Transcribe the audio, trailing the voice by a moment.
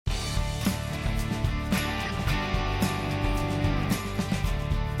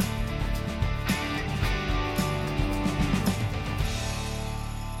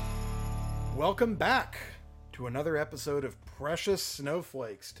Welcome back to another episode of Precious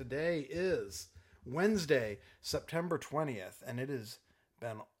Snowflakes. Today is Wednesday, September 20th, and it has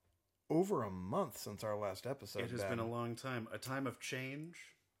been over a month since our last episode. It has been a long time. A time of change.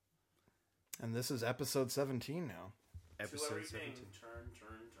 And this is episode 17 now. Episode 17. Turn.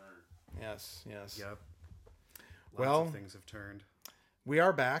 Yes. Yep. Well, Lots of things have turned. We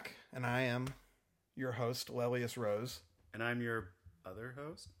are back, and I am your host, Lelius Rose. And I'm your other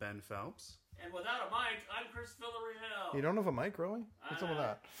host, Ben Phelps. And without a mic, I'm Chris Villarreal. You don't have a mic, really? What's up with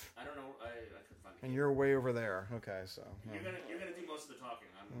that? I don't know. I couldn't find it. And you're way over there. Okay, so... You're gonna do most of the talking.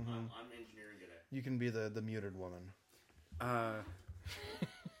 I'm engineering today. You can be the muted woman.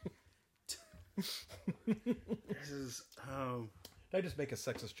 This is Did I just make a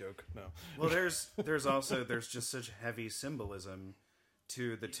sexist joke? No. well. There's just such heavy symbolism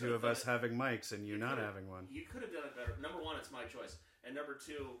to the two of us having mics and you not having one. You could have done it better. Number one, it's my choice, and number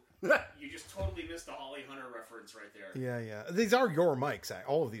two, you just totally missed the Holly Hunter reference right there. Yeah. These are your mics.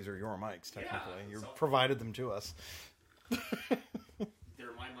 All of these are your mics, technically. Yeah, You so- provided them to us. They're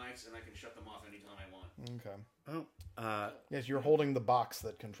my mics, and I can shut them off anytime I want. Okay. Oh, Yes, you're holding the box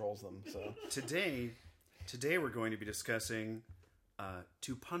that controls them. So today we're going to be discussing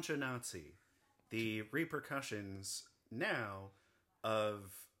To Punch a Nazi, the repercussions now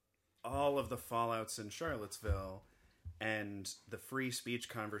of all of the fallouts in Charlottesville and the free speech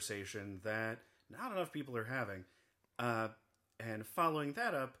conversation that not enough people are having. And following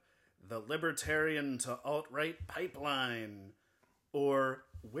that up, the libertarian to alt-right pipeline. Or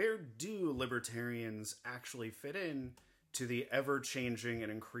where do libertarians actually fit in to the ever-changing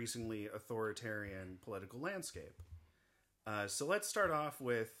and increasingly authoritarian political landscape? So let's start off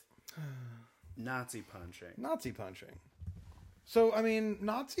with Nazi punching. Nazi punching. So, I mean,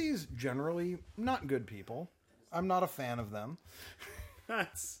 Nazis generally not good people. I'm not a fan of them.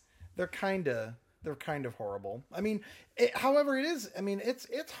 That's They're kind of horrible. I mean, however, it is. I mean, it's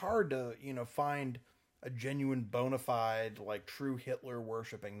hard to find a genuine, bona fide, like true Hitler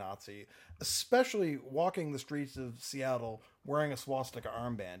worshipping Nazi, especially walking the streets of Seattle wearing a swastika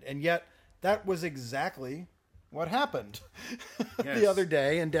armband, and yet that was exactly what happened the other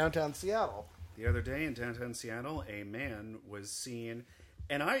day in downtown Seattle. The other day in downtown Seattle, a man was seen,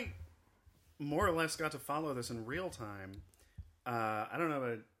 and I more or less got to follow this in real time. I don't know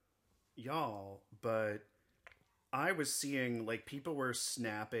about y'all, but I was seeing, like, people were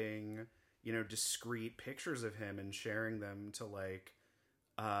snapping, discrete pictures of him and sharing them to, like,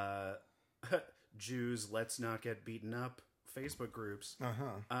 Jews, let's not get beaten up Facebook groups.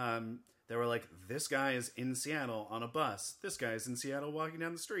 They were like, this guy is in Seattle on a bus. This guy is in Seattle walking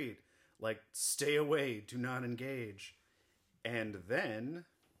down the street. Like, stay away, do not engage. And then...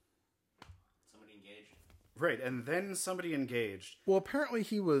 Somebody engaged. Right, and then somebody engaged. Well, apparently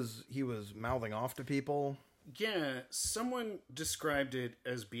he was mouthing off to people. Yeah, someone described it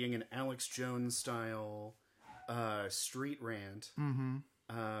as being an Alex Jones style street rant. Mm-hmm.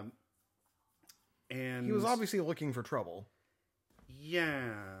 And He was obviously looking for trouble.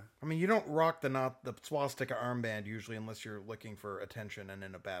 Yeah. I mean, you don't rock the swastika armband usually unless you're looking for attention and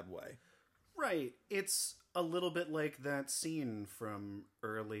in a bad way. Right. It's a little bit like that scene from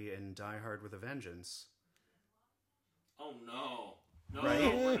early in Die Hard with a Vengeance. Oh no. No,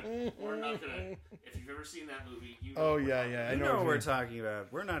 Right? we're not gonna. If you've ever seen that movie, you know Oh, what we're yeah, talking yeah. about. I You know know what what you we're mean. talking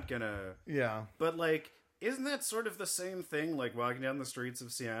about. We're not gonna... Yeah. But, like, isn't that sort of the same thing, like walking down the streets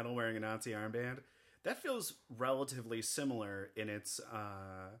of Seattle wearing a Nazi armband? That feels relatively similar in its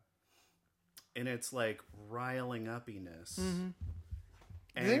like, riling uppiness. Mm-hmm.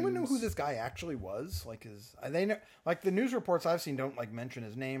 Does anyone know who this guy actually was? Like, like the news reports I've seen don't like mention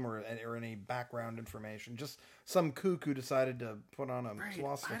his name or any background information. Just some kook who decided to put on a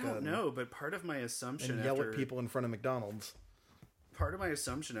swastika. I don't know, but part of my assumption and yell at people in front of McDonald's. Part of my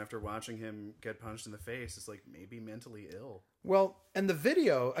assumption after watching him get punched in the face is like maybe mentally ill. Well, and the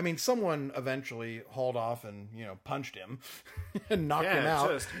video, I mean, someone eventually hauled off and, punched him and knocked him out.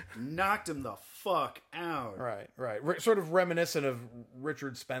 Just knocked him the fuck out. Right. Sort of reminiscent of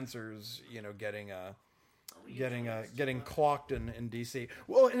Richard Spencer's, getting clocked in DC.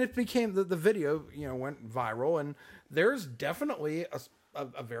 Well, and it became the video, went viral, and there's definitely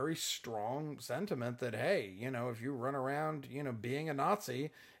a very strong sentiment that, hey, if you run around, being a Nazi,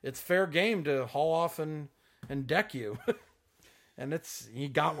 it's fair game to haul off and deck you. And he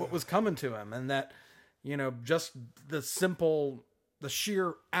got what was coming to him. And that, just the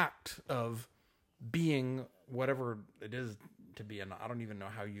sheer act of being whatever it is to be I don't even know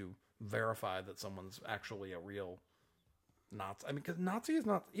how you verify that someone's actually a real Nazi. I mean, because Nazi is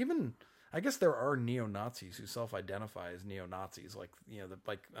not even, I guess there are neo-Nazis who self-identify as neo-Nazis, like,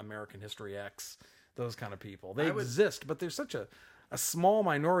 like American History X, those kind of people. They exist, but there's such a small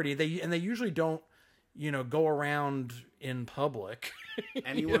minority. They usually don't, go around in public.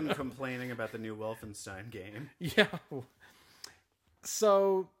 Anyone complaining about the new Wolfenstein game? Yeah.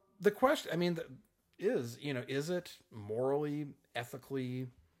 So the question, is it morally, ethically...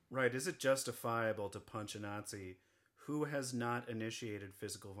 Right. Is it justifiable to punch a Nazi who has not initiated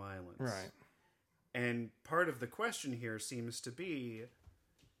physical violence? Right. And part of the question here seems to be,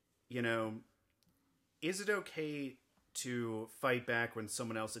 is it okay to fight back when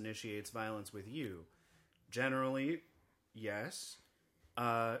someone else initiates violence with you? Generally, yes.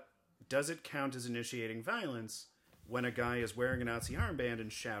 Does it count as initiating violence when a guy is wearing a Nazi armband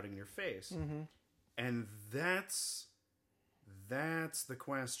and shouting in your face? Mm-hmm. And that's the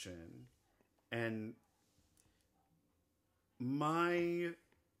question. And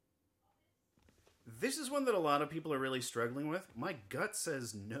this is one that a lot of people are really struggling with. My gut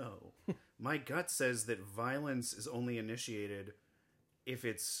says no. My gut says that violence is only initiated if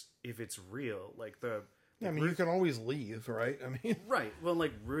it's real. you can always leave, right? Right. Well,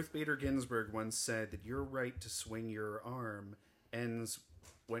 like Ruth Bader Ginsburg once said that your right to swing your arm ends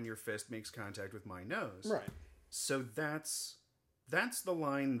when your fist makes contact with my nose. Right. So that's the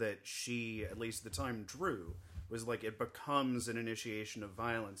line that she, at least at the time, drew, was like it becomes an initiation of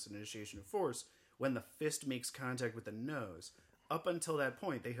violence, an initiation of force, when the fist makes contact with the nose. Up until that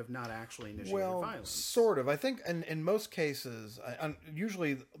point, they have not actually initiated violence. Sort of. I think in most cases,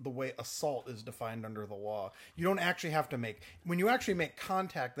 usually the way assault is defined under the law, you don't actually have to when you actually make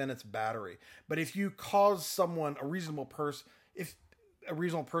contact, then it's battery. But if you cause someone, a reasonable person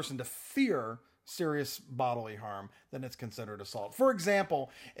to fear serious bodily harm, then it's considered assault. For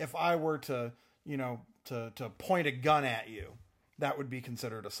example, if I were to point a gun at you, that would be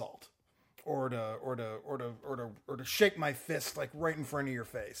considered assault. Or to shake my fist like right in front of your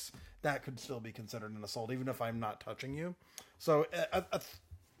face, that could still be considered an assault, even if I'm not touching you. So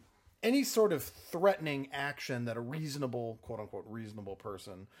any sort of threatening action that a reasonable, quote unquote, reasonable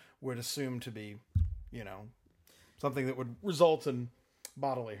person would assume to be, something that would result in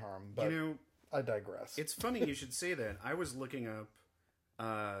bodily harm. But I digress. It's funny you should say that. I was looking up,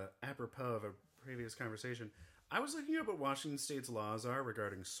 apropos of a previous conversation, I was looking up what Washington State's laws are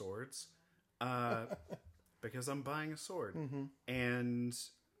regarding swords. Because I'm buying a sword. Mm-hmm. And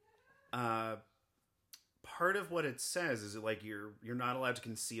part of what it says is that, like, you're not allowed to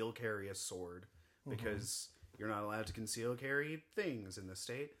conceal carry a sword because you're not allowed to conceal carry things in the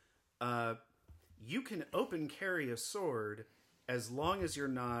state. You can open carry a sword as long as you're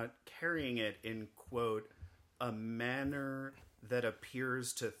not carrying it in, quote, a manner that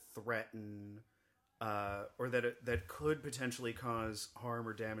appears to threaten or that could potentially cause harm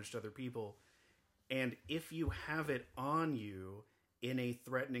or damage to other people. And if you have it on you in a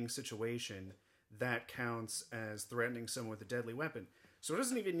threatening situation, that counts as threatening someone with a deadly weapon. So it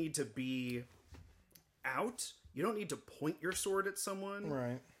doesn't even need to be out. You don't need to point your sword at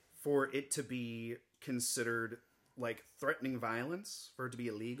someone for it to be considered like threatening violence, for it to be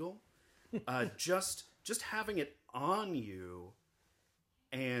illegal. Just having it on you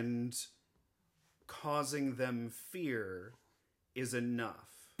and causing them fear is enough.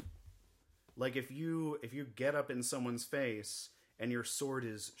 Like if you get up in someone's face and your sword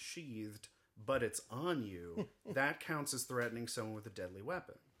is sheathed, but it's on you, that counts as threatening someone with a deadly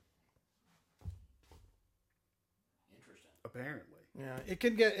weapon. Interesting. Apparently. Yeah, it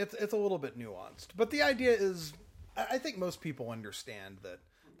can get it's a little bit nuanced, but the idea is, I think most people understand that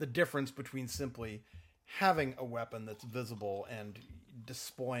the difference between simply having a weapon that's visible and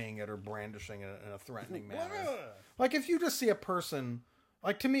displaying it or brandishing it in a threatening manner. Like if you just see a person.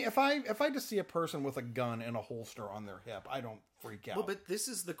 Like, to me, if I just see a person with a gun in a holster on their hip, I don't freak out. Well, but this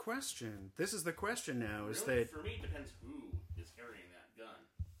is the question. This is the question now, is really, that... For me, it depends who is carrying that gun.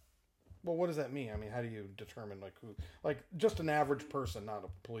 Well, what does that mean? I mean, how do you determine, like, who... Like, just an average person, not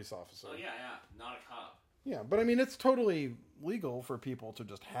a police officer. Oh, yeah, not a cop. Yeah, but, I mean, it's totally legal for people to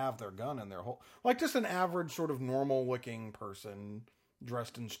just have their gun in their whole... Like, just an average sort of normal-looking person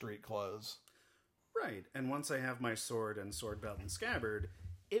dressed in street clothes. Right, and once I have my sword and sword belt and scabbard,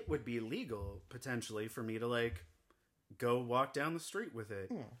 it would be legal, potentially, for me to, like, go walk down the street with it.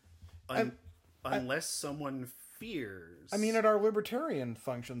 Unless someone fears. I mean, at our libertarian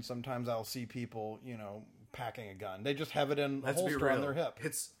functions, sometimes I'll see people, packing a gun. They just have it in a holster on their hip.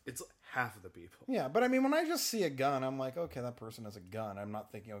 It's half of the people. Yeah, but I mean, when I just see a gun, I'm like, okay, that person has a gun. I'm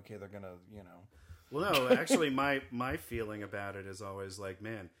not thinking, okay, they're going to, Well, no, actually, my feeling about it is always like,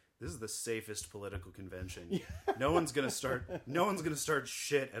 man, this is the safest political convention. No one's gonna start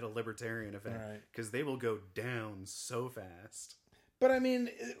shit at a libertarian event Right. because they will go down so fast. But I mean,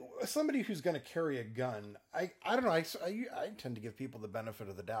 somebody who's going to carry a gun, I don't know. I tend to give people the benefit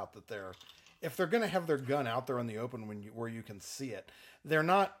of the doubt that if they're going to have their gun out there in the open where you can see it, they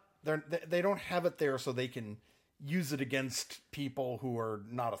don't have it there so they can use it against people who are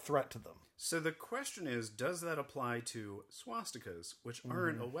not a threat to them. So the question is, does that apply to swastikas, which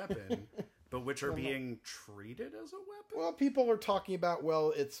aren't a weapon, but which are being treated as a weapon? Well, people are talking about,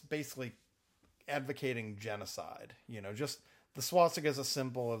 it's basically advocating genocide. Just the swastika is a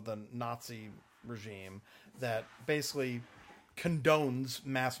symbol of the Nazi regime that basically condones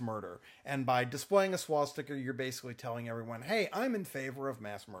mass murder. And by displaying a swastika, you're basically telling everyone, hey, I'm in favor of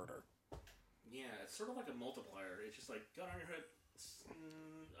mass murder. Yeah, it's sort of like a multiplier. It's just like, gun on your hip.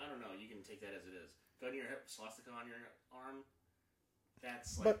 I don't know. You can take that as it is. Gun on your hip, swastika on your arm.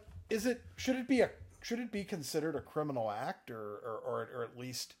 That's like... But should it be considered a criminal act or at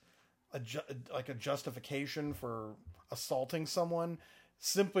least a justification for assaulting someone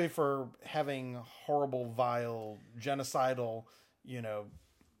simply for having horrible, vile, genocidal,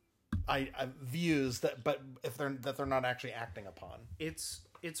 views that they're not actually acting upon. It's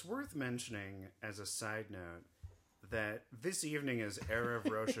worth mentioning as a side note that this evening is Erev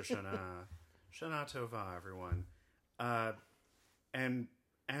Rosh Hashanah. Shana Tova, everyone. And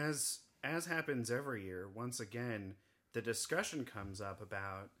as happens every year, once again, the discussion comes up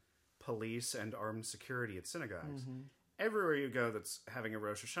about police and armed security at synagogues. Mm-hmm. Everywhere you go that's having a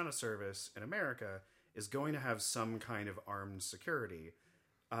Rosh Hashanah service in America is going to have some kind of armed security.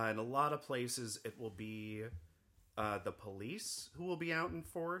 In a lot of places, it will be the police who will be out in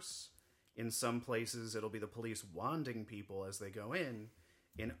force. In some places, it'll be the police wanding people as they go in.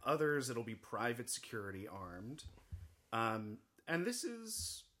 In others, it'll be private security armed. And this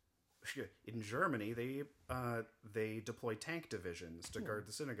is... In Germany, they deploy tank divisions to guard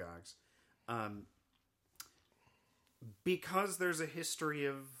the synagogues. Because there's a history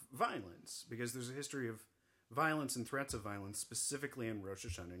of violence. Because there's a history of violence and threats of violence, specifically in Rosh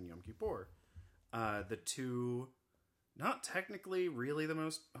Hashanah and Yom Kippur. The two, not technically really the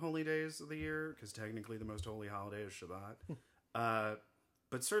most holy days of the year, because technically the most holy holiday is Shabbat.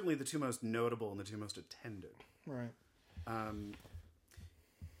 But certainly the two most notable and the two most attended. Right.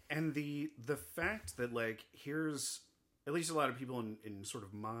 And the fact that, like, here's at least a lot of people in sort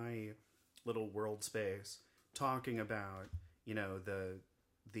of my little world space talking about,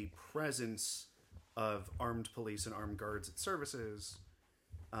 the presence of armed police and armed guards at services,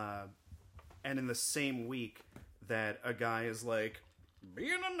 and in the same week that a guy is like,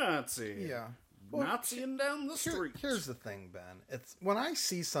 being a Nazi. Yeah. Naziing down the street. Here's the thing, Ben. It's when I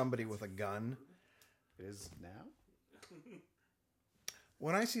see somebody with a gun. It is now?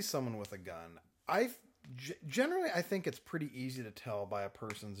 When I see someone with a gun, generally I think it's pretty easy to tell by a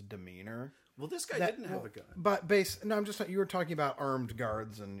person's demeanor. Well, this guy didn't have a gun. But you were talking about armed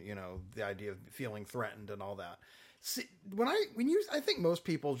guards and, the idea of feeling threatened and all that. See, I think most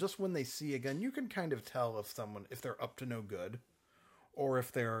people, just when they see a gun, you can kind of tell if they're up to no good, or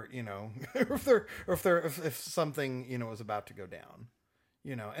if they're, if something, is about to go down,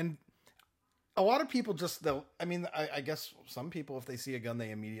 and a lot of people I guess some people, if they see a gun,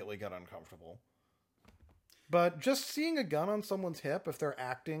 they immediately get uncomfortable. But just seeing a gun on someone's hip, if they're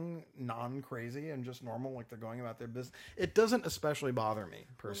acting non-crazy and just normal, like they're going about their business, it doesn't especially bother me,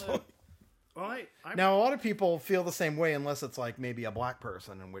 personally. Now, a lot of people feel the same way, unless it's like maybe a black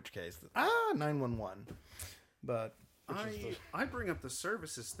person, in which case, 911. But I bring up the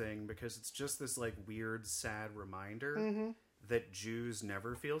services thing because it's just this, like, weird, sad reminder that Jews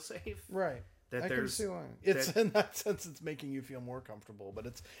never feel safe. Right. That I can there's see why. In that sense, it's making you feel more comfortable, but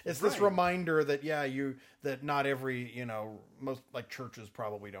it's this Right. reminder that that not every most, like, churches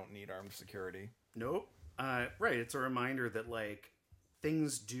probably don't need armed security. Nope. Right. It's a reminder that, like,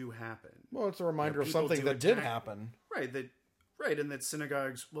 things do happen. Well, it's a reminder of people something do that did attack- happen. Right. And that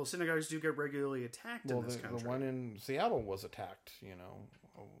synagogues do get regularly attacked in this country. The one in Seattle was attacked.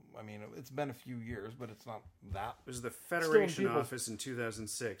 I mean, it's been a few years, but it's not that. It was the Federation office in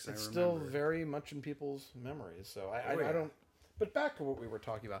 2006. It's I still remember. very much in people's memories. So I yeah. don't. But back to what we were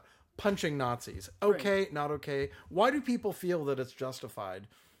talking about: punching Nazis. Okay, not okay. Why do people feel that it's justified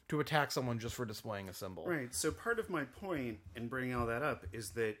to attack someone just for displaying a symbol? Right. So part of my point in bringing all that up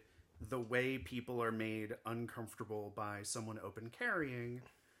is that the way people are made uncomfortable by someone open carrying,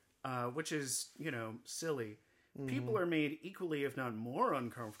 which is, silly. Mm-hmm. People are made equally, if not more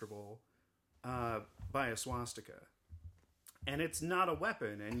uncomfortable by a swastika. And it's not a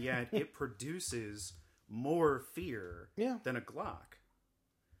weapon, and yet it produces more fear than a Glock.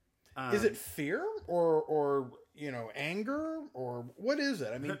 Is it fear or anger, or what is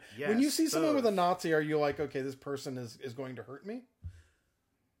it? I mean, when you see someone with a Nazi, are you like, okay, this person is going to hurt me?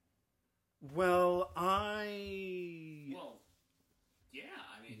 Well, Well, yeah.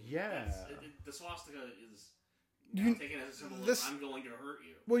 I mean, Yeah. The swastika is taken as a symbol this- of I'm going to hurt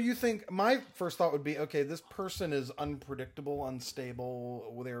you. Well, you think my first thought would be, okay, this person is unpredictable,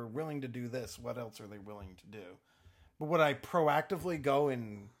 unstable. They're willing to do this. What else are they willing to do? But would I proactively go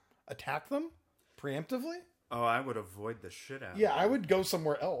and attack them preemptively? Oh, I would avoid the shit out of Yeah, them. I would go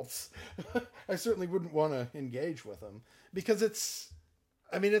somewhere else. I certainly wouldn't want to engage with them because it's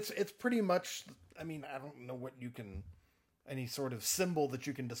pretty much. I mean, I don't know what you can, any sort of symbol that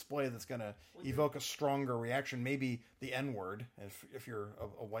you can display that's going to evoke a stronger reaction. Maybe the N-word if you're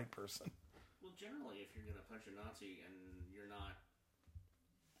a white person. Well, generally, if you're going to punch a Nazi and you're not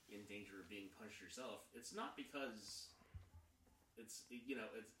in danger of being punched yourself, it's not because it's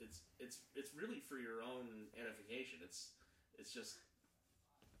really for your own edification. It's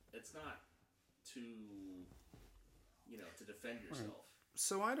not to to defend yourself. Right.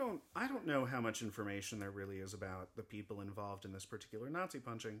 So I don't know how much information there really is about the people involved in this particular Nazi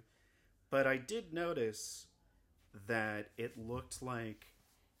punching, but I did notice that it looked like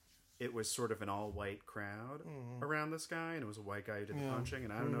it was sort of an all-white crowd around this guy, and it was a white guy who did the punching,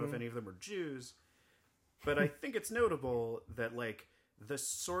 and I don't know if any of them were Jews, but I think it's notable that, like, the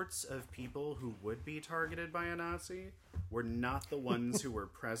sorts of people who would be targeted by a Nazi were not the ones who were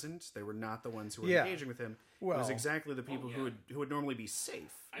present. They were not the ones who were engaging with him. It was exactly the people who would normally be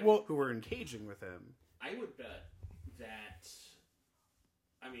safe who were engaging with him. I would bet that,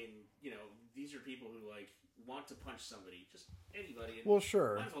 I mean, these are people who, like, want to punch somebody, just anybody. And Well,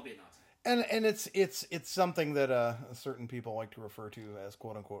 sure. might as well be a Nazi. And it's something that certain people like to refer to as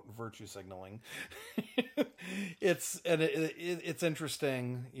quote unquote virtue signaling. It's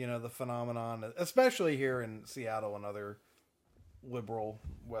interesting, the phenomenon, especially here in Seattle and other liberal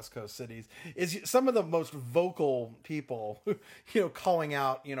West Coast cities, is some of the most vocal people, calling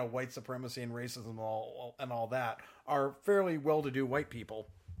out, white supremacy and racism and all that are fairly well-to-do white people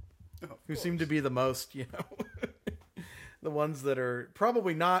who seem to be the most, the ones that are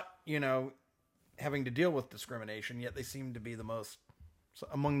probably not, having to deal with discrimination, yet they seem to be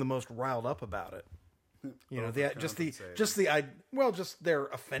among the most riled up about it. They're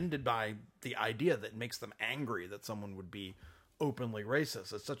offended by the idea that makes them angry that someone would be openly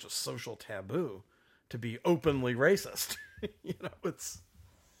racist. It's such a social taboo to be openly racist. It's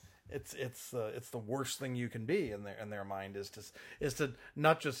the worst thing you can be in their mind is to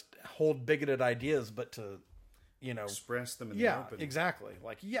not just hold bigoted ideas, but to express them in the open. Yeah, exactly.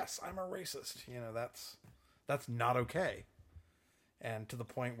 Like, yes, I'm a racist. That's not okay. And to the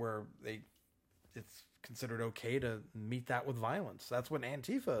point where it's considered okay to meet that with violence. That's what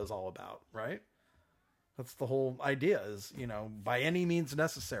Antifa is all about, right? That's the whole idea is, by any means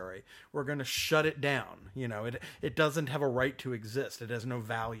necessary, we're going to shut it down. It doesn't have a right to exist. It has no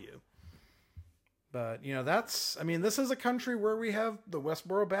value. But, this is a country where we have the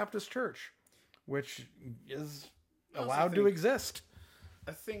Westboro Baptist Church, which is allowed to exist.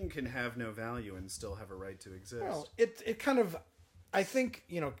 A thing can have no value and still have a right to exist. Well, it kind of, I think,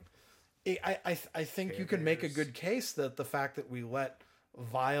 I think you can make a good case that the fact that we let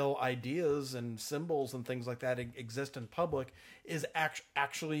vile ideas and symbols and things like that exist in public is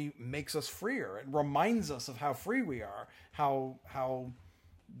actually makes us freer. It reminds us of how free we are, how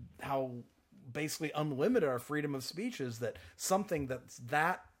basically unlimited our freedom of speech is, that something that's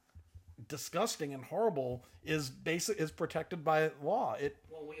that disgusting and horrible is protected by law.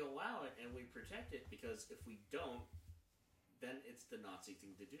 Well, we allow it and we protect it because if we don't, then it's the Nazi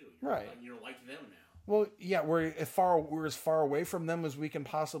thing to do. You're like them now. Well, yeah, we're as far away from them as we can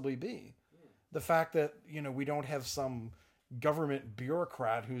possibly be. Yeah. The fact that we don't have some government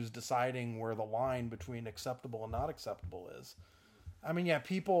bureaucrat who's deciding where the line between acceptable and not acceptable is. I mean, yeah,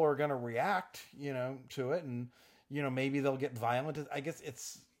 people are going to react, to it, and maybe they'll get violent. I guess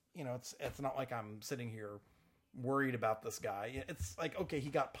it's not like I'm sitting here worried about this guy. It's like, okay, he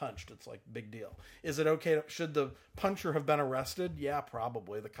got punched. It's like, big deal. Is it okay? Should the puncher have been arrested? Yeah,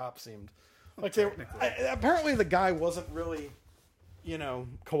 probably. The cops seemed like apparently the guy wasn't really,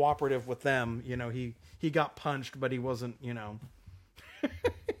 cooperative with them. He got punched, but he wasn't, he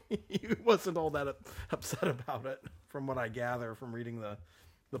wasn't all that upset about it, from what I gather from reading the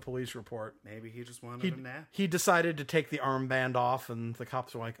police report. Maybe he just wanted a nap. He decided to take the armband off, and the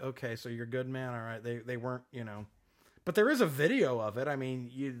cops were like, okay, so you're good, man. All right. They weren't, but there is a video of it. I mean,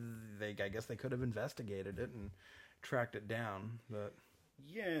 I guess they could have investigated it and tracked it down, but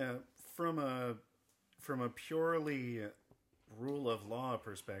yeah, from a purely rule of law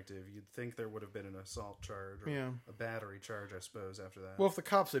perspective, you'd think there would have been an assault charge or Yeah. a battery charge, I suppose, after that. Well, if the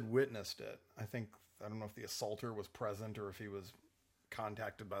cops had witnessed it, I don't know if the assaulter was present or if he was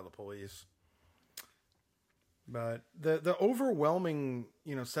contacted by the police. But the overwhelming,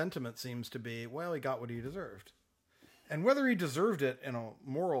 sentiment seems to be, well, he got what he deserved. And whether he deserved it in a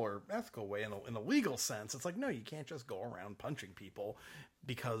moral or ethical way, in a legal sense, it's like, no, you can't just go around punching people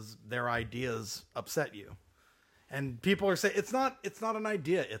because their ideas upset you. And people are saying it's not an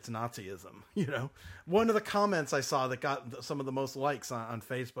idea, it's Nazism. One of the comments I saw that got some of the most likes on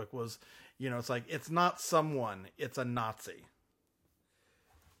Facebook was, it's like, it's not someone, it's a Nazi.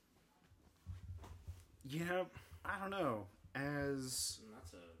 Yeah, I don't know. That's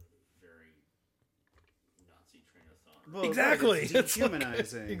a very Nazi train of thought. well, Exactly. Right, it's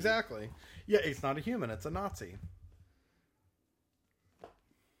dehumanizing. Exactly. Yeah, it's not a human, it's a Nazi.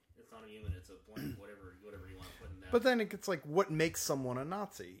 It's not a human. It's a blank. Whatever you want to put in that. But then it's like, what makes someone a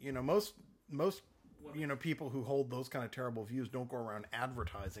Nazi? Most people who hold those kind of terrible views don't go around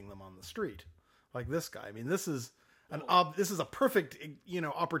advertising them on the street, like this guy. I mean, this is this is a perfect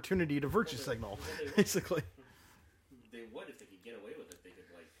opportunity to virtue signal, basically. They would if they could get away with it. They could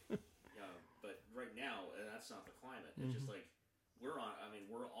but right now that's not the climate. It's just like we're on. I mean,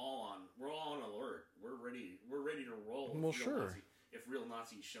 we're all on alert. We're ready to roll. Well, sure. If real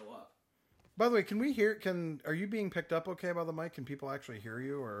Nazis show up. By the way, are you being picked up okay by the mic? Can people actually hear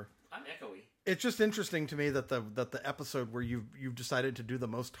you, or? I'm echoey. It's just interesting to me that the episode where you've decided to do the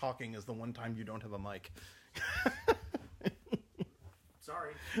most talking is the one time you don't have a mic.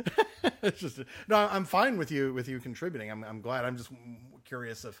 Sorry. It's just no. I'm fine with you contributing. I'm glad. I'm just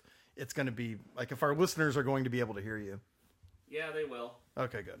curious if it's going to be like if our listeners are going to be able to hear you. Yeah, they will.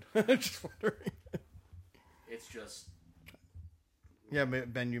 Okay, good. Just wondering. It's just. Yeah,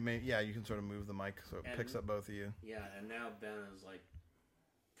 Ben, you can sort of move the mic so it picks up both of you. Yeah, and now Ben is like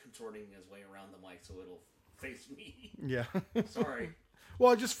contorting his way around the mic so it'll face me. Yeah. Sorry.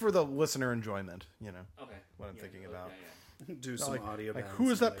 Well, just for the listener enjoyment, Okay. what I'm thinking about. Yeah. Do some audio. Like, who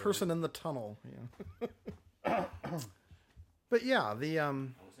is that person in the tunnel? Yeah. But yeah, I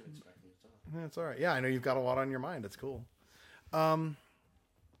wasn't expecting it to talk. it's all right. Yeah, I know you've got a lot on your mind. It's cool. I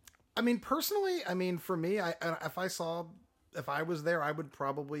mean, personally, for me, if I was there, I would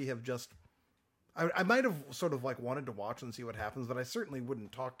probably have just. I might have sort of like wanted to watch and see what happens, but I certainly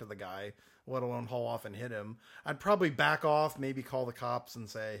wouldn't talk to the guy, let alone haul off and hit him. I'd probably back off, maybe call the cops and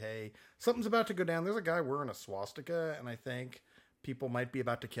say, hey, something's about to go down. There's a guy wearing a swastika, and I think people might be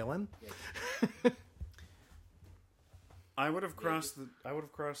about to kill him. Yeah. I would have crossed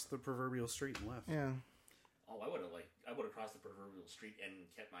the proverbial street and left. Yeah. Oh, I would have crossed the proverbial street and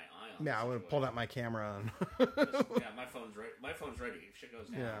kept my eye on. Yeah, I would have pulled out my camera and. Yeah, my phone's ready. My phone's ready. If shit goes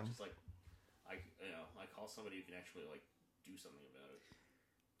down, Yeah. I'm just like, I call somebody who can actually like do something about it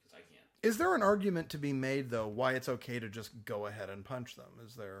because I can't. Is there an argument to be made though why it's okay to just go ahead and punch them?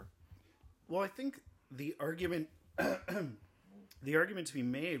 Is there? Well, I think the argument to be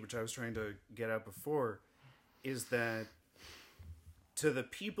made, which I was trying to get at before, is that to the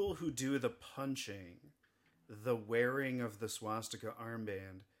people who do the punching, the wearing of the swastika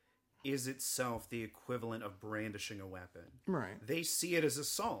armband is itself the equivalent of brandishing a weapon. Right. They see it as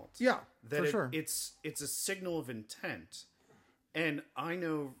assault. Yeah, That for sure. It's a signal of intent. And I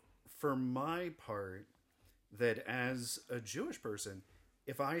know for my part that as a Jewish person,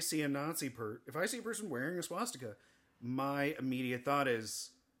 if I see a person wearing a swastika, my immediate thought is,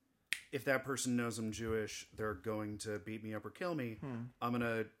 if that person knows I'm Jewish, they're going to beat me up or kill me.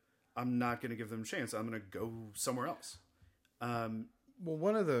 I'm not gonna give them a chance. I'm gonna go somewhere else. Well,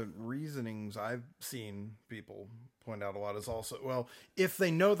 one of the reasonings I've seen people point out a lot is also, well, if they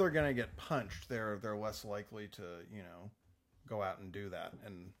know they're going to get punched, they're less likely to, go out and do that.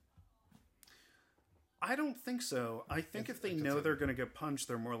 And I don't think so. I think if they know they're going to get punched,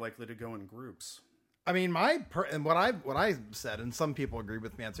 they're more likely to go in groups. I mean, and what I said, and some people agree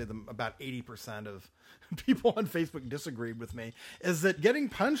with me, I'd say about 80% of people on Facebook disagreed with me, is that getting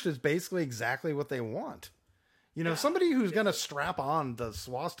punched is basically exactly what they want. Somebody who's going to strap on the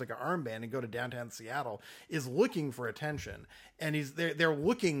swastika armband and go to downtown Seattle is looking for attention, and they're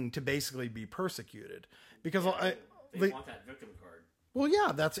looking to basically be persecuted because They want that victim card. Well,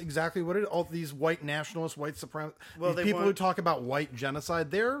 yeah, that's exactly what it is. All these white nationalists, white supremacists, people who talk about white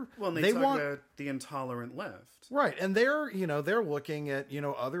genocide, they talk about the intolerant left. Right, and they're looking at,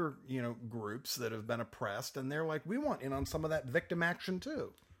 other, groups that have been oppressed, and they're like, we want in on some of that victim action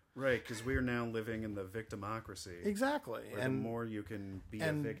too. Right, because we are now living in the victimocracy. Exactly. Where the more you can be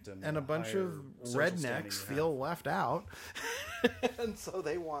a victim, and a bunch of rednecks feel left out, and so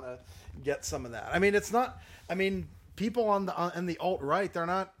they want to get some of that. I mean, people on the alt-right,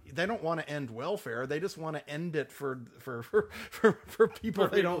 they don't want to end welfare. They just want to end it for people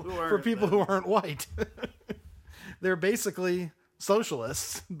who aren't white. They're basically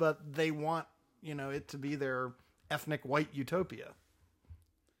socialists, but they want, it to be their ethnic white utopia.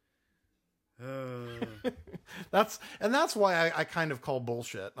 That's why I kind of call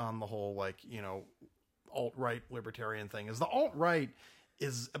bullshit on the whole, alt-right libertarian thing. Is the alt-right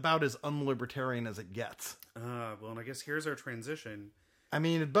is about as unlibertarian as it gets. Well, and I guess here's our transition. I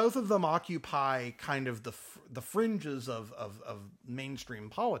mean, both of them occupy kind of the fringes of mainstream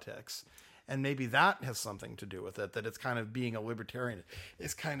politics, and maybe that has something to do with it, that it's kind of being a libertarian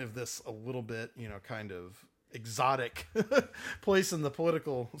is kind of this a little bit, kind of exotic place in the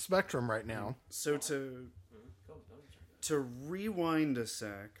political spectrum right now. So to rewind a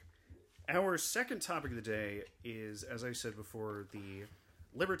sec, our second topic of the day is, as I said before, the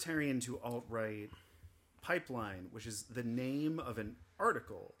Libertarian to Alt-Right Pipeline, which is the name of an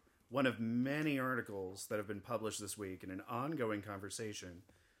article, one of many articles that have been published this week in an ongoing conversation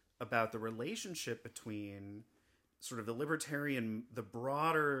about the relationship between sort of the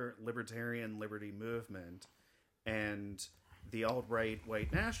broader libertarian liberty movement and the alt-right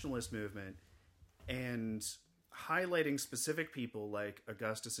white nationalist movement, and highlighting specific people like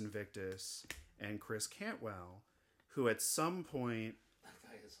Augustus Invictus and Chris Cantwell, who at some point, that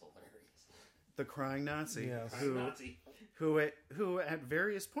guy is hilarious. The crying Nazi, yes. who at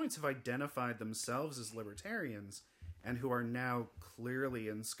various points have identified themselves as libertarians and who are now clearly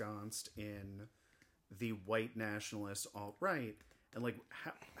ensconced in the white nationalist alt-right. And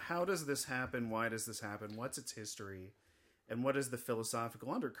how does this happen? Why does this happen? What's its history? And what is the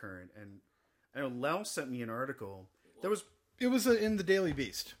philosophical undercurrent? And I know Lel sent me an article that was... It was in the Daily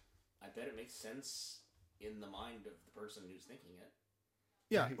Beast. I bet it makes sense in the mind of the person who's thinking it.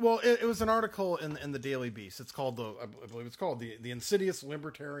 Yeah, well, it was an article in the Daily Beast. It's called I believe it's called the Insidious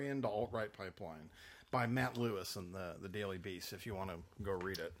Libertarian to Alt-Right Pipeline by Matt Lewis in the Daily Beast, if you want to go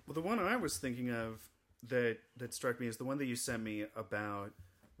read it. Well, the one I was thinking of that struck me is the one that you sent me about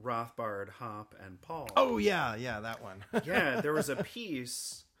Rothbard, Hoppe, and Paul. Oh, yeah, that one. Yeah, there was a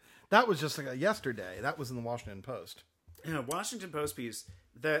piece... That was just yesterday. That was in the Washington Post. Yeah, Washington Post piece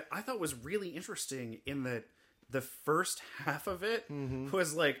that I thought was really interesting in that the first half of it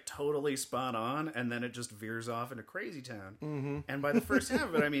was totally spot on, and then it just veers off into crazy town. Mm-hmm. And by the first half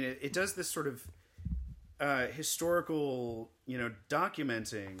of it, I mean, it does this sort of historical,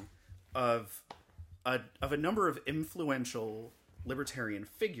 documenting of a number of influential libertarian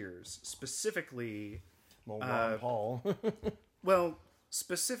figures, specifically... Well, Ron Paul. Well...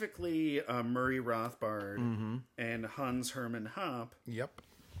 Specifically, Murray Rothbard and Hans Hermann Hoppe. Yep.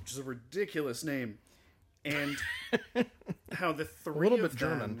 Which is a ridiculous name. And how the three a little of bit them...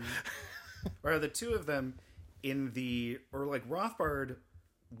 German. Or the two of them Rothbard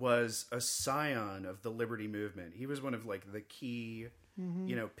was a scion of the liberty movement. He was one of the key,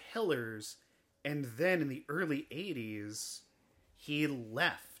 pillars. And then in the early 80s, he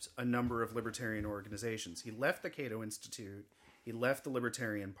left a number of libertarian organizations. He left the Cato Institute. He left the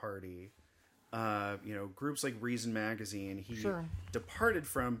Libertarian Party, groups like Reason Magazine. He departed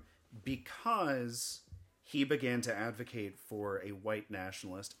from because he began to advocate for a white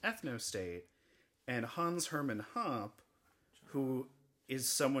nationalist ethno-state. And Hans Hermann Hoppe, who is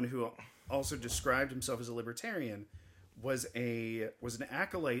someone who also described himself as a libertarian, was an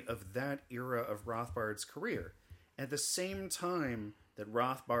acolyte of that era of Rothbard's career. At the same time that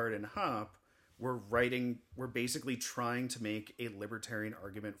Rothbard and Hoppe were basically trying to make a libertarian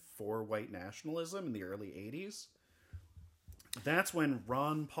argument for white nationalism in the early 80s. That's when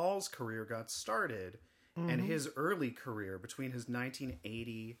Ron Paul's career got started, and his early career between his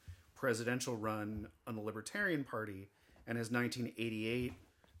 1980 presidential run on the Libertarian Party and his 1988,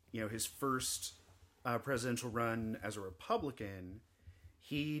 his first presidential run as a Republican,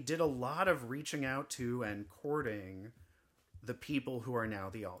 he did a lot of reaching out to and courting the people who are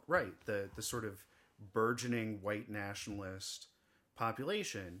now the alt-right, the sort of burgeoning white nationalist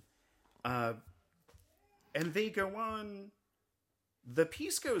population. And they go on... The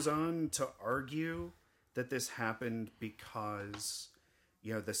piece goes on to argue that this happened because,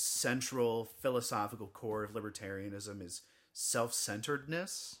 the central philosophical core of libertarianism is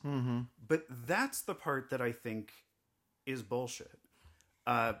self-centeredness. Mm-hmm. But that's the part that I think is bullshit.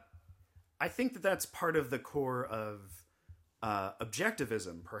 I think that that's part of the core of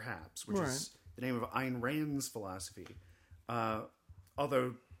objectivism, perhaps, which is the name of Ayn Rand's philosophy.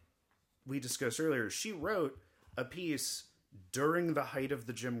 Although we discussed earlier, she wrote a piece during the height of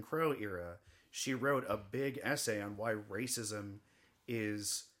the Jim Crow era. She wrote a big essay on why racism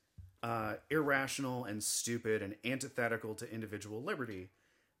is irrational and stupid and antithetical to individual liberty.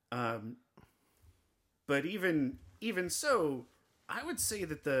 But even so, I would say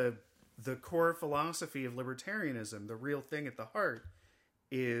that the core philosophy of libertarianism, the real thing at the heart,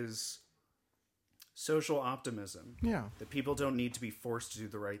 is social optimism. Yeah. That people don't need to be forced to do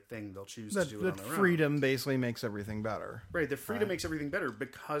the right thing. They'll choose to do it on their own. Freedom basically makes everything better. Right. The freedom makes everything better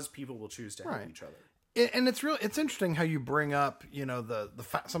because people will choose to help each other. And it's interesting how you bring up,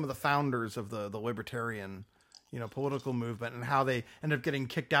 some of the founders of the libertarian, political movement, and how they end up getting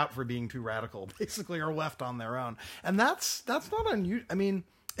kicked out for being too radical, basically, or left on their own. And that's not unusual. I mean,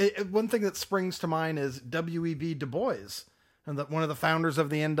 one thing that springs to mind is W.E.B. Du Bois, and one of the founders of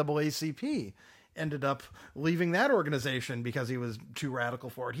the NAACP, ended up leaving that organization because he was too radical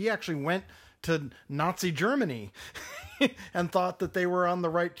for it. He actually went to Nazi Germany and thought that they were on the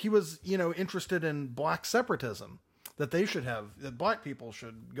right. He was, interested in black separatism, that that black people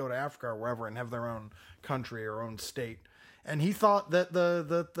should go to Africa or wherever and have their own country or own state. And he thought that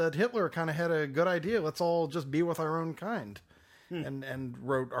that Hitler kind of had a good idea. Let's all just be with our own kind. And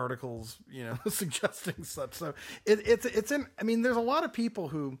wrote articles, suggesting such. So there's a lot of people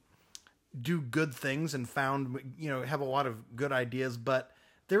who do good things and have a lot of good ideas, but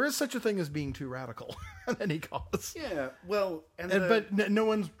there is such a thing as being too radical in any cause. Yeah, well, but no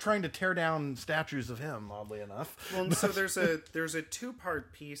one's trying to tear down statues of him, oddly enough. Well, so there's a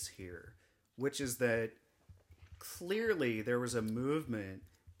two-part piece here, which is that clearly there was a movement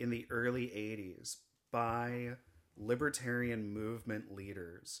in the early 80s by libertarian movement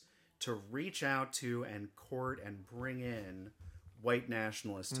leaders to reach out to and court and bring in white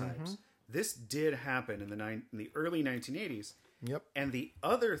nationalist types. This did happen in the early 1980s. Yep. And the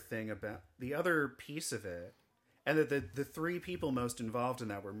other piece of it, and that the three people most involved in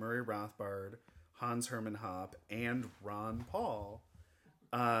that were Murray Rothbard, Hans Hermann Hoppe, and Ron Paul.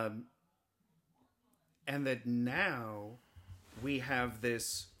 And that now we have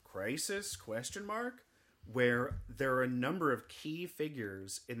this crisis, where there are a number of key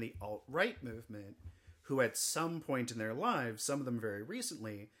figures in the alt-right movement who at some point in their lives, some of them very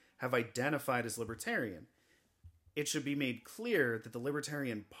recently, have identified as libertarian. It should be made clear that the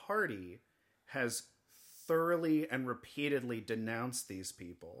Libertarian Party has thoroughly and repeatedly denounced these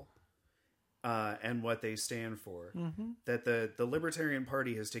people and what they stand for. That the Libertarian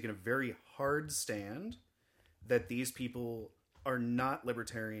Party has taken a very hard stand that these people are not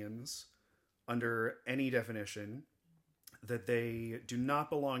libertarians under any definition, that they do not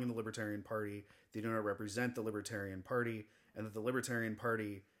belong in the Libertarian Party, they do not represent the Libertarian Party, and that the Libertarian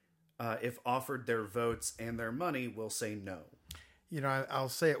Party, if offered their votes and their money, will say no. I'll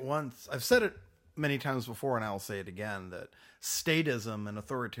say it once. I've said it many times before, and I'll say it again, that statism and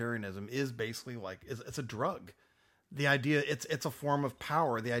authoritarianism is basically it's a drug. The idea, it's a form of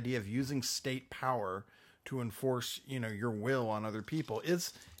power. The idea of using state power to enforce, your will on other people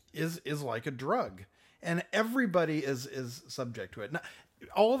is like a drug. And everybody is subject to it. Now,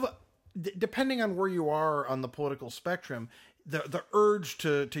 depending on where you are on the political spectrum, the urge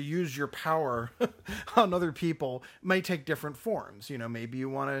to use your power on other people may take different forms. Maybe you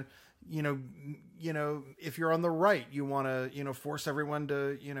want to, if you're on the right, you want to, force everyone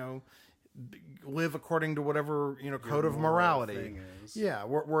to, live according to whatever, code of morality. Yeah.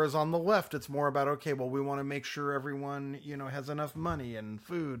 Whereas on the left, it's more about, okay, well, we want to make sure everyone, has enough money and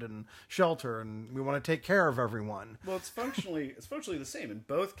food and shelter, and we want to take care of everyone. Well, it's functionally the same. In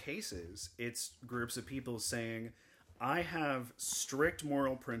both cases, it's groups of people saying, I have strict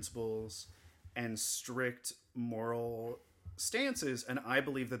moral principles and strict moral stances, and I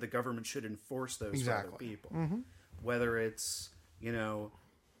believe that the government should enforce those for other people. Whether it's,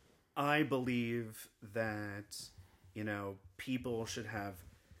 I believe that, people should have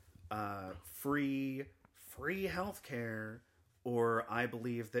free healthcare, or I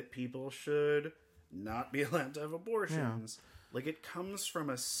believe that people should not be allowed to have abortions. Yeah. It comes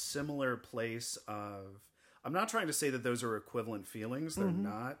from a similar place of... I'm not trying to say that those are equivalent feelings. They're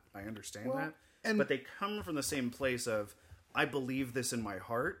not. I understand that. But they come from the same place of, I believe this in my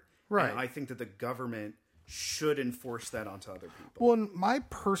heart. Right. And I think that the government should enforce that onto other people. Well, and my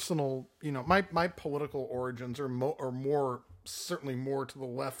personal, my political origins are more, certainly more to the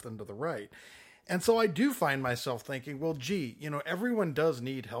left than to the right. And so I do find myself thinking, well, gee, everyone does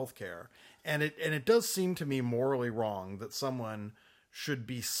need healthcare. And it does seem to me morally wrong that someone should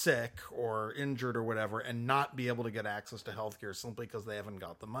be sick or injured or whatever and not be able to get access to healthcare simply because they haven't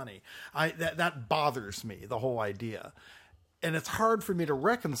got the money. That bothers me, the whole idea. and it's hard for me to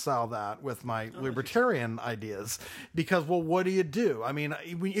reconcile that with my libertarian ideas because, well, what do? I mean,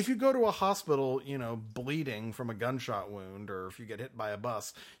 if you go to a hospital, you know, bleeding from a gunshot wound, or if you get hit by a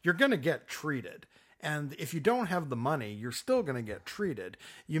bus, you're going to get treated. And if you don't have the money, you're still going to get treated.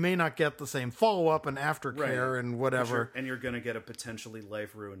 You may not get the same follow-up and aftercare and whatever. And you're going to get a potentially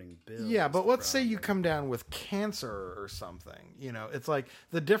life-ruining bill. Yeah, but let's say you come down with cancer or something. You know, it's like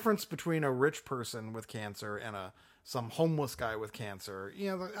the difference between a rich person with cancer and some homeless guy with cancer.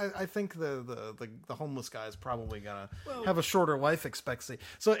 You know, I think the homeless guy is probably going to have a shorter life expectancy.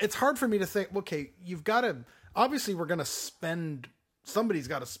 So it's hard for me to think, okay, you've got to... Obviously, we're going to spend... Somebody's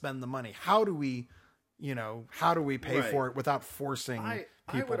got to spend the money. How do we pay for it without forcing people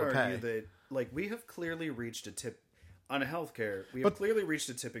to pay? I would argue that, like, we have clearly reached a tip on healthcare. We have clearly reached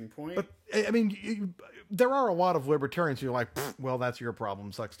a tipping point. But I mean, there are a lot of libertarians who are like, well, that's your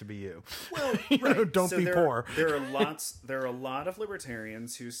problem. Sucks to be you. Well, don't be poor. There are a lot of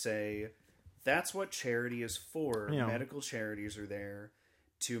libertarians who say that's what charity is for. Yeah. Medical charities are there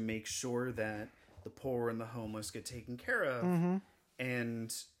to make sure that the poor and the homeless get taken care of,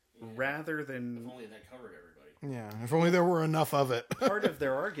 and rather than... If only that covered everybody. Yeah, if only there were enough of it. Part of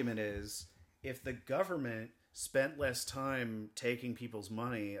their argument is, if the government spent less time taking people's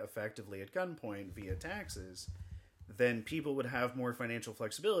money effectively at gunpoint via taxes, then people would have more financial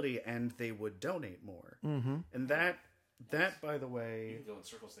flexibility and they would donate more. Mm-hmm. And that, by the way... You can go in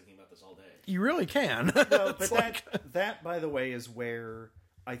circles thinking about this all day. You really can. Well, but that, by the way, is where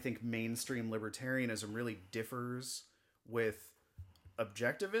I think mainstream libertarianism really differs with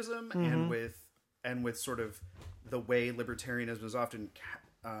objectivism and with sort of the way libertarianism is often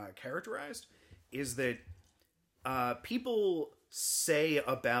characterized, is that people say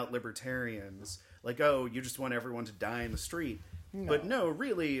about libertarians, like, oh, you just want everyone to die in the street. No. But no,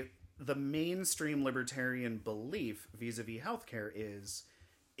 really, the mainstream libertarian belief vis-a-vis healthcare is,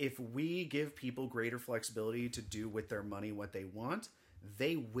 if we give people greater flexibility to do with their money what they want,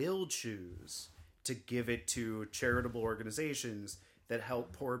 they will choose to give it to charitable organizations that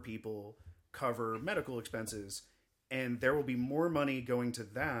help poor people cover medical expenses, and there will be more money going to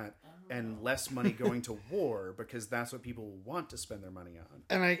that and less money going to war, because that's what people want to spend their money on.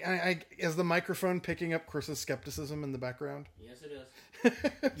 And I is the microphone picking up Chris's skepticism in the background? Yes, it is.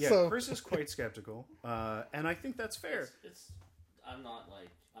 Yeah, Chris is quite skeptical, and I think that's fair. I'm not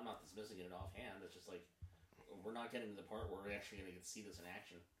dismissing it offhand. It's just like, we're not getting to the part where we're actually going to see this in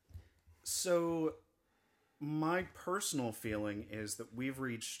action. So, my personal feeling is that we've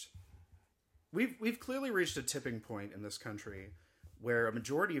clearly reached a tipping point in this country where a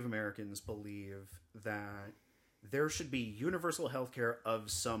majority of Americans believe that there should be universal healthcare of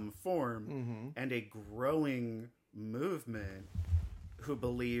some form, and a growing movement who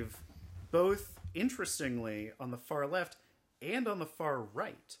believe, both interestingly on the far left and on the far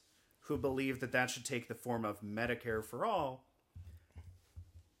right, who believe that that should take the form of Medicare for all.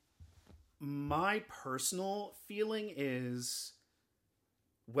 My personal feeling is,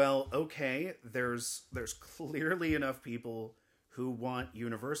 well, okay, there's clearly enough people who want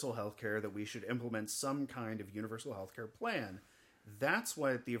universal healthcare that we should implement some kind of universal healthcare plan. That's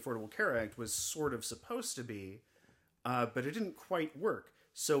what the Affordable Care Act was sort of supposed to be, but it didn't quite work.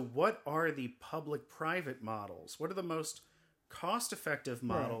 So what are the public-private models? What are the most cost-effective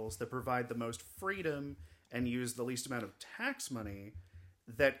models that provide the most freedom and use the least amount of tax money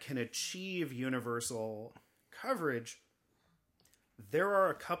that can achieve universal coverage? There are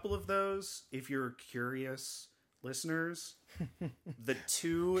a couple of those, if you're curious, listeners. The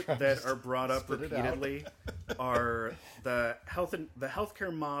two that are brought up repeatedly are the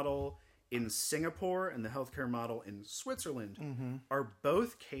healthcare model in Singapore and the healthcare model in Switzerland. Are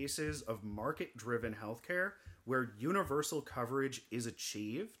both cases of market-driven healthcare where universal coverage is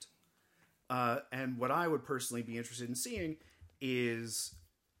achieved. And what I would personally be interested in seeing is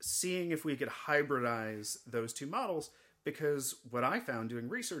seeing if we could hybridize those two models, because what I found doing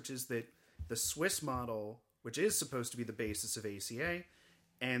research is that the Swiss model, which is supposed to be the basis of ACA,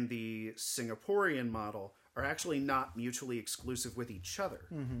 and the Singaporean model are actually not mutually exclusive with each other.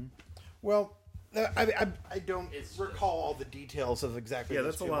 Well, I don't recall all the details of exactly. Yeah,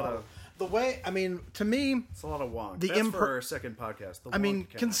 that's a lot of the way. I mean, to me, it's a lot of wonk. That's for our second podcast. I mean,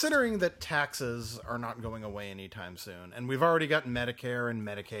 considering that taxes are not going away anytime soon, and we've already got Medicare and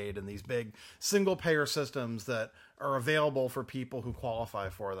Medicaid and these big single-payer systems that are available for people who qualify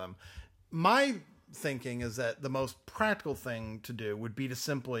for them, my thinking is that the most practical thing to do would be to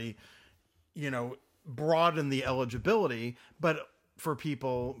simply, broaden the eligibility, but for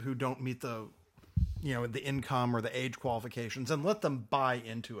people who don't meet the income or the age qualifications, and let them buy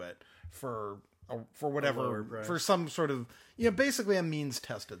into it for for whatever, lower price. for some sort of, basically a means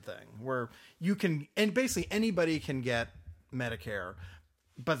tested thing where you can, and basically anybody can get Medicare,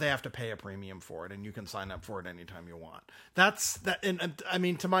 but they have to pay a premium for it, and you can sign up for it anytime you want. That's that. And I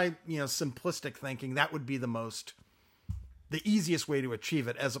mean, to my, simplistic thinking, that would be the easiest way to achieve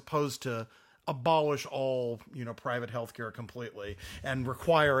it, as opposed to abolish all, private healthcare completely and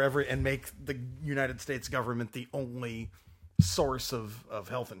require and make the United States government the only source of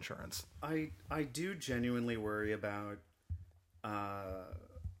health insurance. I do genuinely worry about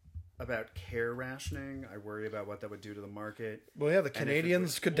care rationing. I worry about what that would do to the market. Well, yeah, the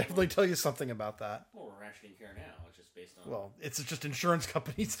Canadians could definitely tell you something about that. Well, we're rationing care now. It's just based on. Well, it's just insurance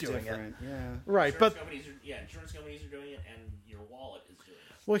companies doing it. Yeah. Right, insurance companies are doing it, and your wallet is doing it.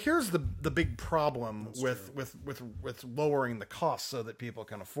 Well, here's the big problem with lowering the cost so that people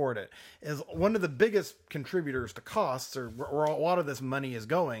can afford it. Is one of the biggest contributors to costs, or where a lot of this money is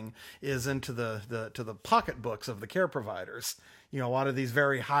going, is into the pocketbooks of the care providers. A lot of these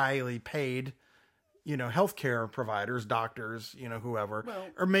very highly paid, healthcare providers, doctors, whoever,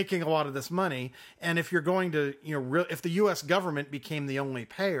 are making a lot of this money. And if you're going to, if the U.S. government became the only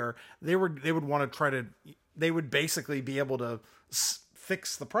payer, they would want to they would basically be able to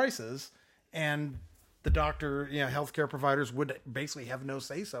fix the prices, and the healthcare providers would basically have no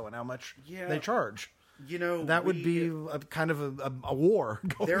say so in how much they charge. That would be a kind of a war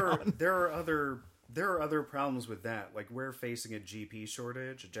going on. There are other problems with that. Like, we're facing a GP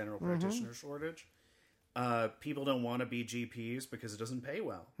shortage, a general practitioner shortage. People don't want to be GPs because it doesn't pay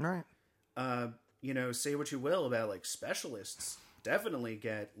well. Right. Say what you will about, like, specialists definitely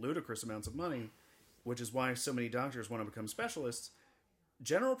get ludicrous amounts of money, which is why so many doctors want to become specialists.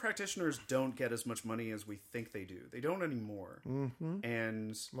 General practitioners don't get as much money as we think they do. They don't anymore. Mm-hmm.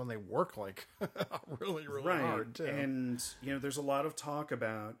 And when they work like really, really right. hard too. And there's a lot of talk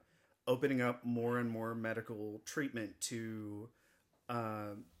about opening up more and more medical treatment to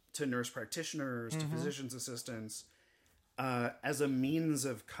nurse practitioners, to physician's assistants, as a means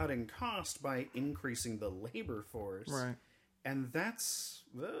of cutting cost by increasing the labor force. Right. And that's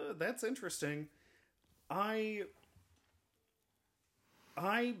interesting. I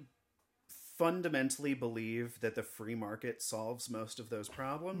fundamentally believe that the free market solves most of those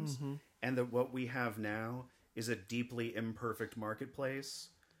problems, and that what we have now is a deeply imperfect marketplace,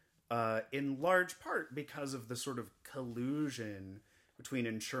 in large part because of the sort of collusion between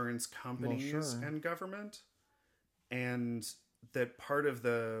insurance companies and government. And that part of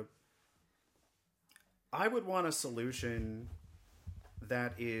I would want a solution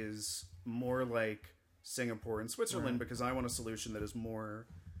that is more like Singapore and Switzerland, because I want a solution that is more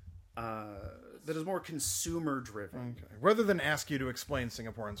consumer driven. Okay. Rather than ask you to explain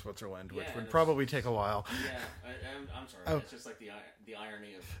Singapore and Switzerland, which would probably take a while. Yeah, I'm sorry. It's just like the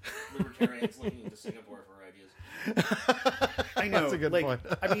irony of libertarians looking to Singapore for ideas. I know. That's a good point.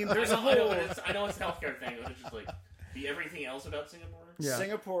 I mean, there's I know it's a healthcare thing. It's just like be everything else about Singapore. Yeah.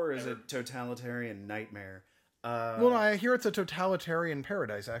 Singapore is a totalitarian nightmare. Well, I hear it's a totalitarian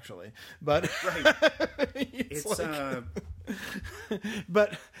paradise, actually. But right, it's like,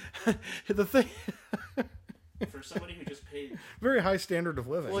 but the thing for somebody who just paid very high standard of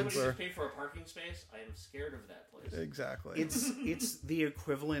living. Somebody who just paid for a parking space, I am scared of that place. Exactly. It's the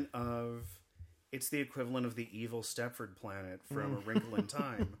equivalent of the evil Stepford planet from A Wrinkle in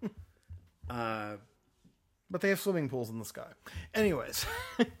Time. But they have swimming pools in the sky. Anyways.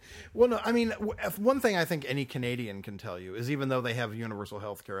 Well, no, I mean, one thing I think any Canadian can tell you is, even though they have universal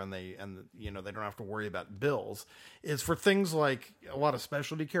health care and they don't have to worry about bills, is for things like a lot of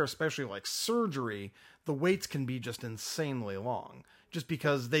specialty care, especially like surgery, the waits can be just insanely long, just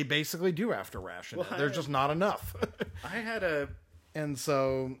because they basically do have to ration it. There's just not enough. And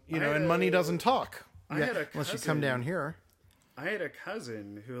so, and money doesn't talk. Unless you come down here. I had a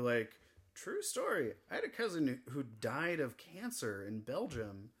cousin who, like, true story. I had a cousin who died of cancer in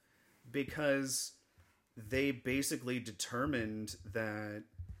Belgium because they basically determined that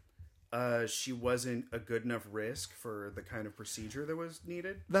she wasn't a good enough risk for the kind of procedure that was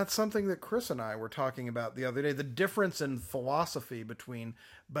needed. That's something that Chris and I were talking about the other day. The difference in philosophy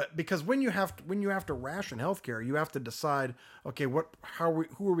because when you have to ration healthcare, you have to decide, okay, who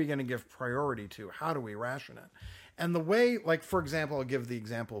are we going to give priority to? How do we ration it? And the way, like, for example, I'll give the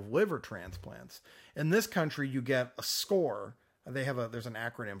example of liver transplants. In this country, you get a score. There's an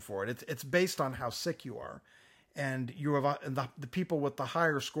acronym for it. It's based on how sick you are. And you have the people with the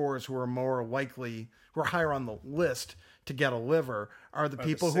higher scores who are more likely, who are higher on the list to get a liver, are the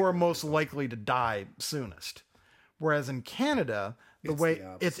people who are most likely to die soonest. Whereas in Canada, the It's way the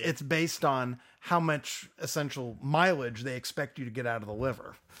opposite. it's based on how much essential mileage they expect you to get out of the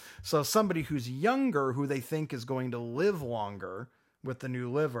liver. So somebody who's younger, who they think is going to live longer with the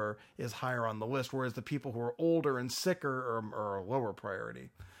new liver, is higher on the list, whereas the people who are older and sicker are a lower priority.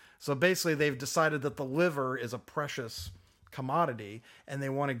 So basically, they've decided that the liver is a precious commodity, and they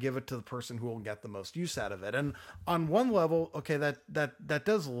want to give it to the person who will get the most use out of it. And on one level, okay, that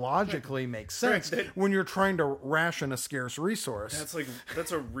does logically make sense when you're trying to ration a scarce resource.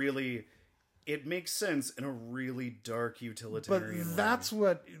 That's a really, it makes sense in a really dark But utilitarian way. that's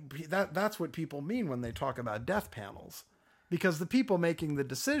what people mean when they talk about death panels. Because the people making the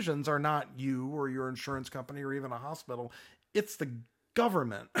decisions are not you or your insurance company or even a hospital. It's the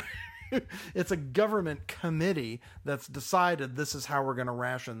government. It's a government committee that's decided this is how we're going to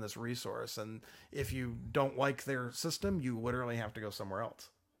ration this resource. And if you don't like their system, you literally have to go somewhere else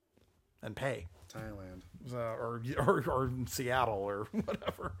and pay. Thailand. Or Seattle or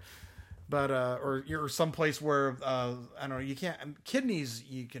whatever. But or you're someplace where I don't know, you can't kidneys.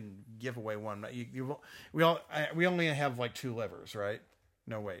 You can give away one. We only have like 2 livers, right?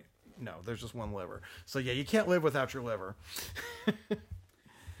 No, wait, no, there's just 1 liver. So yeah, you can't live without your liver.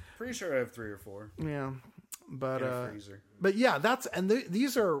 Pretty sure I have 3 or 4 Yeah, but in a freezer. but yeah,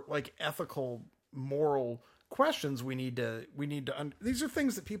 these are like ethical, moral questions we need to these are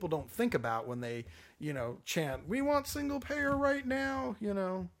things that people don't think about when they chant, "We want single payer right now,"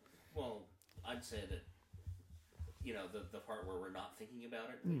 Well, I'd say that, the part where we're not thinking about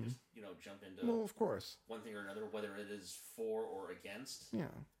it, we just, jump into Well, of course. one thing or another, whether it is for or against. Yeah.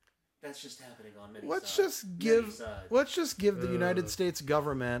 That's just happening on many Let's sides. just give the United States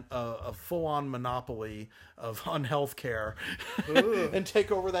government a full-on monopoly on healthcare and take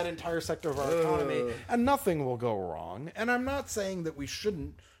over that entire sector of our economy, and nothing will go wrong. And I'm not saying that we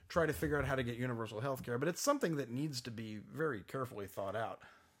shouldn't try to figure out how to get universal healthcare, but it's something that needs to be very carefully thought out.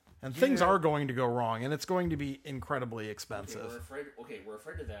 And things are going to go wrong, and it's going to be incredibly expensive. We're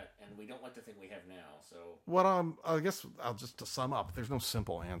afraid of that, and we don't like the thing we have now. So I guess to sum up, there's no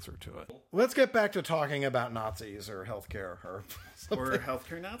simple answer to it. Let's get back to talking about Nazis or healthcare or Or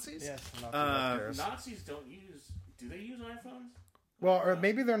healthcare Nazis? Yes, Nazi healthcares. Nazis do they use iPhones? Well, or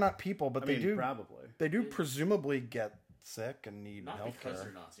maybe they're not people, but I they mean, do. probably. They do presumably get sick and need Not because they're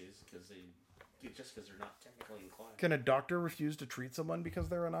healthcare. Nazis, just because they're not technically inclined. Can a doctor refuse to treat someone because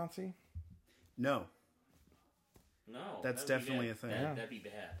they're a Nazi? No. No, That's that'd be definitely bad. a thing. That'd be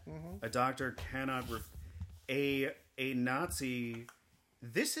bad. A doctor cannot... a Nazi...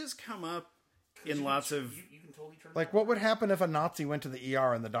 This has come up in lots of... You can totally turn Like, what would happen if a Nazi went to the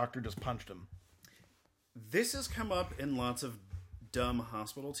ER and the doctor just punched him? This has come up in lots of dumb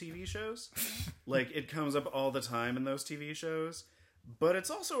hospital TV shows. Like, it comes up all the time in those TV shows. But it's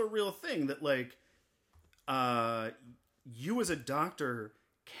also a real thing that, like, you as a doctor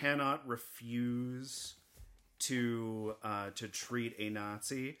cannot refuse to treat a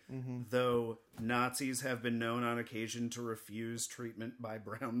Nazi, though Nazis have been known on occasion to refuse treatment by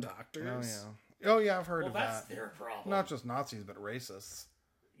brown doctors. Oh yeah, I've heard Well, of that's that. their problem. Not just Nazis, but racists.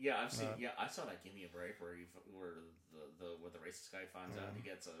 Yeah, I've seen. Yeah, I saw that. Give Me a Break, where the racist guy finds out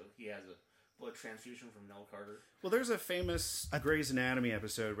he has a blood transfusion from Nell Carter. Well, there's a famous Grey's Anatomy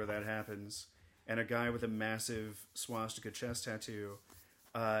episode where that happens, and a guy with a massive swastika chest tattoo,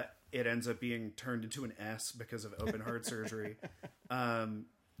 it ends up being turned into an S because of open heart surgery,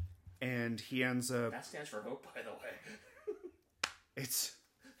 and he ends up... That stands for hope, by the way. It's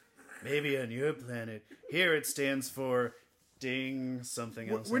maybe on your planet. Here it stands for ding something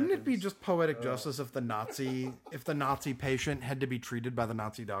else. Wouldn't it be happens. just poetic justice if the Nazi patient had to be treated by the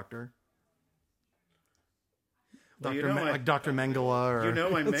Nazi doctor? Well, Like Dr. Mengele, or You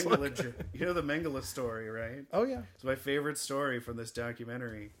know my It's Mengele. You know the Mengele story, right? Oh yeah. It's my favorite story from this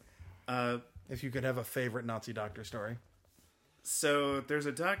documentary. If you could have a favorite Nazi doctor story. So there's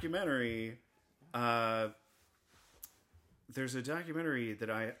a documentary. There's a documentary that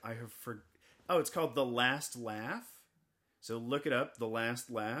I have Oh, it's called The Last Laugh. So look it up, The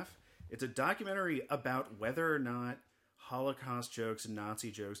Last Laugh. It's a documentary about whether or not Holocaust jokes and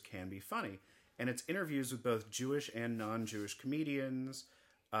Nazi jokes can be funny. And it's interviews with both Jewish and non-Jewish comedians,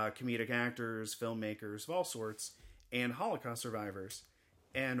 comedic actors, filmmakers of all sorts, and Holocaust survivors.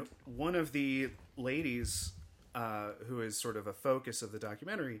 And one of the ladies who is sort of a focus of the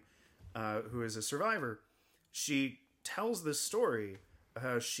documentary, who is a survivor, she tells this story of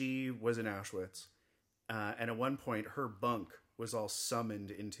how she was in Auschwitz. And at one point, her bunk was all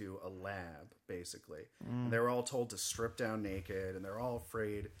summoned into a lab, basically. And they were all told to strip down naked, and they're all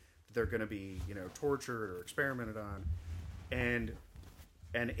afraid that they're going to be, tortured or experimented on. And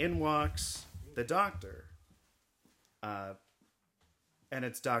in walks the doctor. and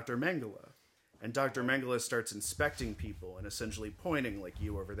it's Dr. Mengele. And Dr. Mengele starts inspecting people and essentially pointing, like,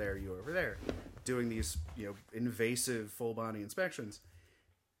 you over there, doing these, invasive full-body inspections.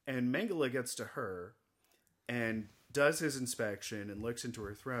 And Mengele gets to her and does his inspection and looks into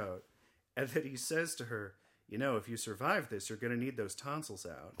her throat. And then he says to her, if you survive this, you're going to need those tonsils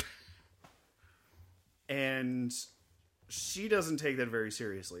out. And she doesn't take that very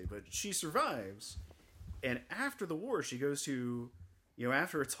seriously, but she survives. And after the war, she goes to,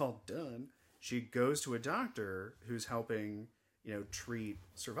 after it's all done, she goes to a doctor who's helping, treat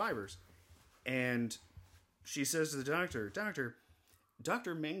survivors. And she says to the doctor, Dr.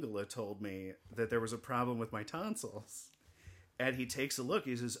 Mengele told me that there was a problem with my tonsils. And he takes a look.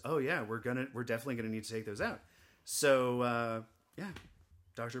 He says, "Oh yeah, we're definitely gonna need to take those out." So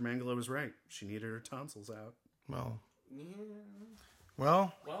Dr. Mengele was right. She needed her tonsils out.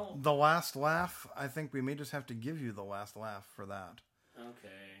 Well, the last laugh. I think we may just have to give you the last laugh for that.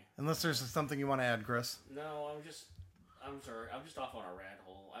 Okay. Unless there's something you want to add, Chris. No, I'm sorry. I'm just off on a rat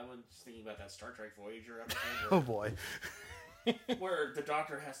hole. I was thinking about that Star Trek Voyager episode. Oh boy. Where the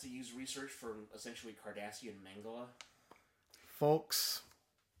Doctor has to use research from essentially Cardassian Mengele. Folks,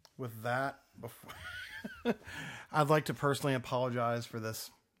 with that, I'd like to personally apologize for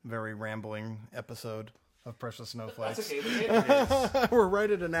this very rambling episode of Precious Snowflakes. That's okay. It is. We're right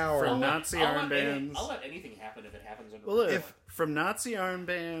at an hour. From Nazi armbands. I'll let anything happen if it happens under from Nazi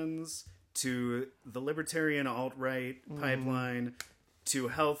armbands to the libertarian alt-right pipeline to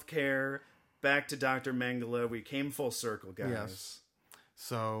healthcare, back to Dr. Mengele, we came full circle, guys. Yes.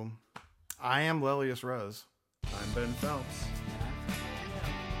 So, I am Lilius Rose. I'm Ben Phelps.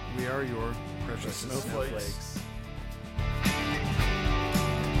 We are your Precious Snowflakes.